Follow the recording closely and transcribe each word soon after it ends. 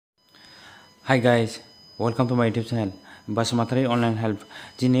Hi guys, welcome to my YouTube channel Basumatary online help.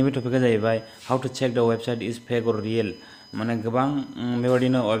 दिनै बे टपिकआ जाहैबाय how to check the website is fake or real. माने गोबां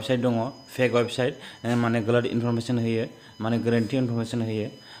बेबायदिनो वेबसाइट दङ फेक वेबसाइट माने गलत इनफरमेशन होयो माने गोरोन्थि इनफरमेशन होयो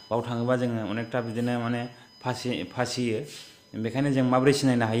बाव थाङोबा जोङो अनेकटा बिदिनो माने फासियो बेखायनो जों माबोरै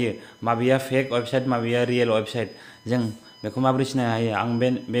सिनायनो हायो माबेया फेक वेबसाइट माबेया रियेल वेबसाइट जों बेखौ माबोरै सिनायनो हायो आं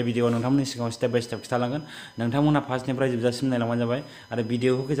बे भिडिअ'आव नोंथांमोननि सिगाङाव स्टेप बाय स्टेप खिथालांगोन नोंथांमोनहा फार्स्टनिफ्राय जोबजासिम नायलांबानो जाबाय आरो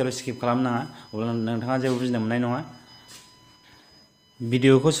भिडिअ'खौ गेजेराव स्किप खालामनाङा अब्ला नोंथाङा जेबो बुजिनो मोननाय नङा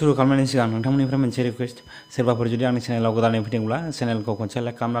भिडिअ'खौ सुरु खालामनायनि सिगां नोंथांमोननिफ्राय मोनसे रिक्वेस्ट सोरबाफोर जुदि आंनि चेनेलाव गोदानै फैदोंब्ला चेनेलखौ खनसे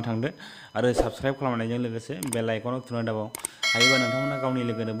लाइक खालामना थांदो आरो साबस्क्राइब खालामनायजों लोगोसे बेल आइकनाव थुना दाबाव हायोबा नोंथांमोना गावनि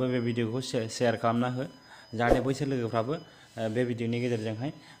लोगोनोबो बे भिडिअ'खौ शेयार खालामना हो जाहाथे बैसोर लोगोफ्राबो बे भिडिअ'नि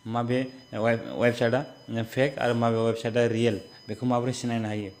गेजेरजोंहाय माबे वेबसाइटआ फेक आरो माबे वेबसाइटआ रियेल बेखौ माबोरै सिनायनो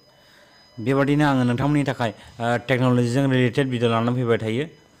हायो बेबादिनो आङो नोंथांमोननि थाखाय टेक्न'लजिजों रिलेटेड भिडिअ लानानै फैबाय थायो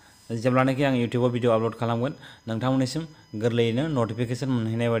जेब्लानाखि आं इउटिउबाव भिडिअ आपल'ड खालामगोन नोंथांमोननिसिम गोरलैयैनो नटिफिकेशन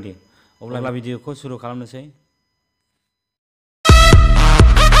मोनहैनाय बायदि अब्ला भिडिअ'खौ सुरु खालामनोसै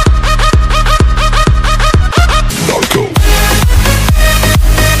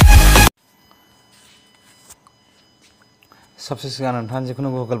सबसे सिगां नोंथाङा जिखुनु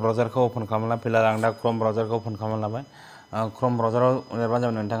गुगल ब्राउजारखौ ओपन खालामना फैला आं दा क्रोम ब्राउजारखौ ओपन खालामना लाबाय क्रोम ब्राउजाराव लिरबानो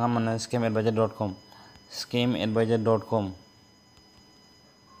जाबाय नोंथाङा माने scam@advisor.com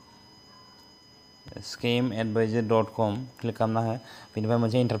क्लिक खालामना हो बेनिफ्राय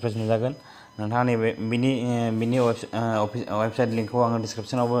मोनसे इन्टारफेस नुजागोन नोंथाङा नैबे बिनि वेबसाइट लिंकखौ आङो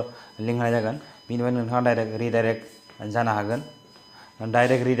डिसक्रिप्शनावबो लिंक होनाय जागोन बेनिफ्राय नोंथाङा रिडाइरेक्ट जानो हागोन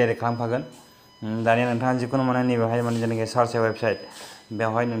डाइरेक्ट रिडाइरेक्ट खालामखागोन दानिया नोंथाङा जिखुनु माने नैबेहाय माने जेनाखि सार्च वेबसाइट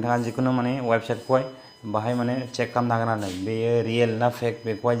बेवहाय नोंथाङा जिखुनु माने वेबसाइटखौहाय बाहाय माने चेक खालामनो हागोन आरो बेयो रियेल ना फेक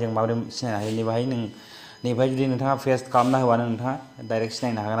बेखौहाय जों माबोरै सिनायनो हायो नैबेहाय जुदि नोंथाङा पेस्ट खालामना होबानो नोंथाङा डाइरेक्ट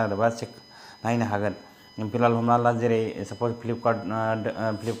सिनायनो हागोन आरो बा चेक नायनो हागोन फिलहाल हमना ला जेरै साप'ज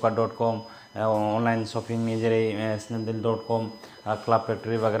फ्लिपकार्ट.com अनलाइन शपिंनि जेरै snapdeal.com क्लाब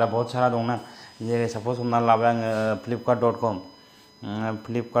फेक्टरि वगैरह बहुत सारा दंना जेरै साप'ज हमना लाबाय आङो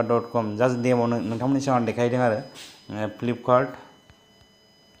फ्लिपकार्ट.com जास्ट डेमो नोंथांमोननि सिगाङाव देखायदों आरो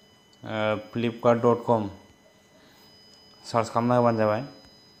फ्लिपकार्ट.com सार्च खालामना होबानो जाबाय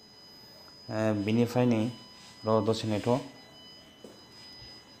बिनिफ्राय नै दसे नेथ'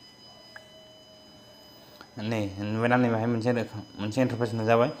 नै नुबायना नैबेहाय मोनसे इन्टारफेस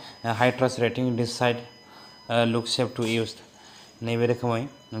नुजाबाय हाइ ट्रास्ट रेटिं दिस site look safe two use नैबे रोखोमै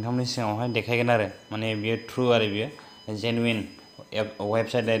नोंथांमोननि सिगाङावहाय देखायगोन आरो माने बियो ट्रु आरो बियो जेनुइन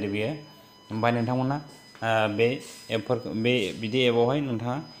वेबसाइट आरो बियो ओमफ्राय नोंथांमोना बे बिदि एपआवहाय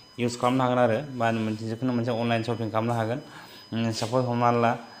नोंथाङा इउज खालामनो हागोन आरो बा जिखुनु मोनसे अनलाइन शपिं खालामनो हागोन साप'ज हमना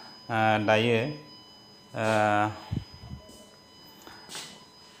ला दायो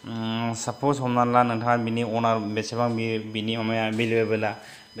साप'ज हमना ला नोंथाङा बिनि अनार बेसेबां बिनि माबाया भेलुएबोला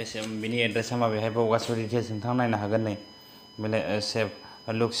बिनि एड्रेसा माबेहाय बाव गासिबो डिटेल्स नोंथाङा नायनो हागोन नै सेफ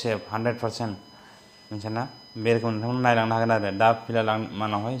लुक सेफ 100% मिथिना बे रोखोम नोंथांमोना नायलांनो हागोन आरो दा फिलहाल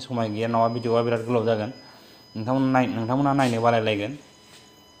आंनावहाय समाय गैया नङाबा भिडिअआ बिराद गोलाव जागोन नोंथांमोना नायनो बालायलायगोन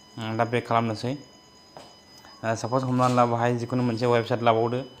दा बेक खालामनोसै साप'ज हमनानै ला बाहाय जिखुनु मोनसे वेबसाइट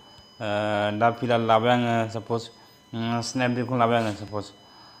लाबावदो दा फिलहाल लाबाय आङो साप'ज स्नेपडिलखौ लाबाय आङो साप'ज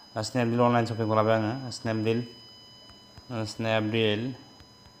स्नेपडिल अनलाइन शपिंखौ लाबाय आङो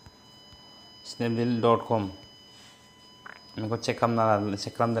snapdeal.com बेखौ चेक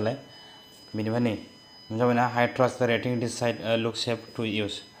खालामदोलाय बेनिफ्राय नै नुजाबायना हाइ ट्रास्ट रेटिं दिस site look safe two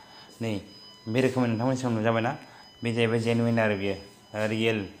use नै बे रोखोमै नोंथांमोननि सिगाङाव नुजाबायना बे जाहैबाय जेनुइन आरो बियो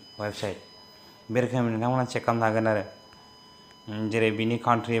रियेल वेबसाइट बे रोखोमै नोंथांमोना चेक खालामनो हागोन आरो जेरै बिनि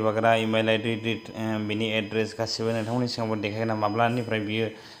कान्ट्रि वगैरह इमेल आइडि बिनि एड्रेस गासिबो नोंथांमोननि सिगाङाव देखायगोन माब्लानिफ्राय बियो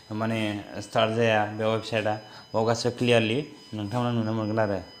माने स्टार्ट जाया बे वेबसाइटआ बाव गासिबो क्लियारलि नोंथांमोना नुनो मोनगोन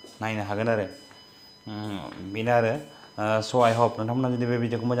आरो नायनो हागोन आरो बेनो आरो स' आइ हप नोंथांमोना जुदि बे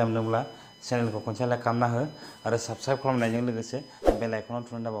भिडिअखौ मोजां मोनदोंब्ला चेनेलखौ खनसे लाइक खालामना हो आरो साबस्क्राइब खालामनायजों लोगोसे बेल आइकनाव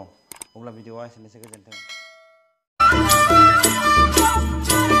थुना दाबाव अब्ला भिडिअआ एसेनोसै गोजोन्थों